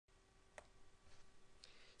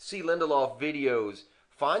C. Lindelof videos,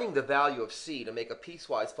 finding the value of C to make a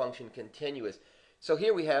piecewise function continuous. So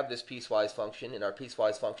here we have this piecewise function, and our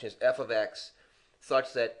piecewise function is f of x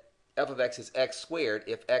such that f of x is x squared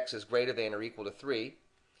if x is greater than or equal to 3,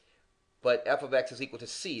 but f of x is equal to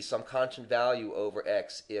c, some constant value over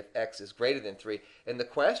x, if x is greater than 3. And the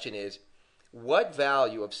question is, what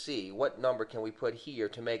value of c, what number can we put here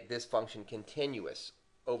to make this function continuous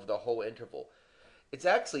over the whole interval? It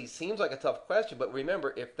actually seems like a tough question, but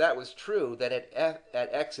remember, if that was true, then at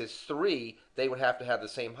x is 3, they would have to have the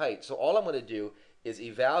same height. So all I'm going to do is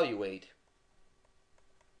evaluate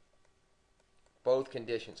both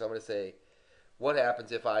conditions. So I'm going to say, what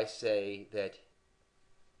happens if I say that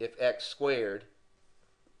if x squared,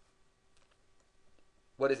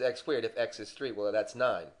 what is x squared if x is 3? Well, that's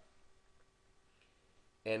 9.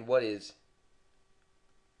 And what is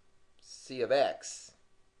c of x?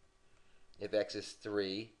 If x is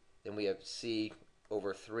 3, then we have c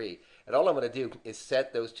over 3. And all I'm going to do is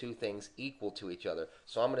set those two things equal to each other.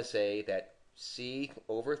 So I'm going to say that c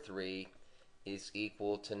over 3 is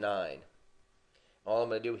equal to 9. All I'm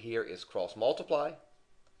going to do here is cross multiply.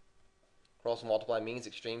 Cross multiply means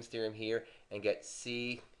extremes theorem here, and get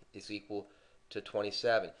c is equal to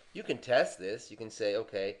 27. You can test this. You can say,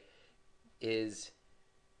 okay, is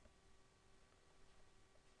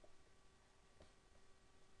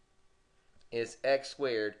x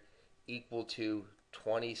squared equal to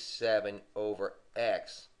 27 over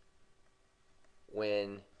x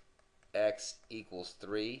when x equals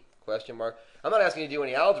 3? Question mark. I'm not asking you to do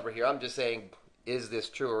any algebra here. I'm just saying, is this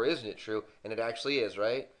true or isn't it true? And it actually is,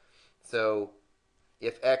 right? So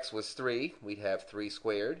if x was 3, we'd have 3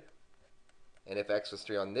 squared. And if x was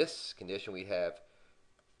 3 on this condition, we'd have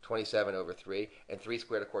 27 over 3. And 3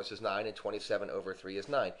 squared, of course, is 9, and 27 over 3 is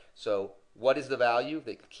 9. So what is the value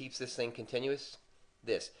that keeps this thing continuous?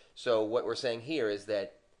 This. So what we're saying here is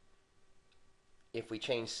that if we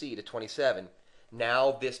change c to 27,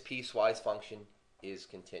 now this piecewise function is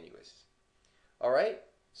continuous. All right?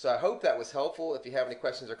 So I hope that was helpful. If you have any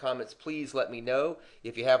questions or comments, please let me know.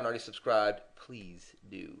 If you haven't already subscribed, please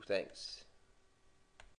do. Thanks.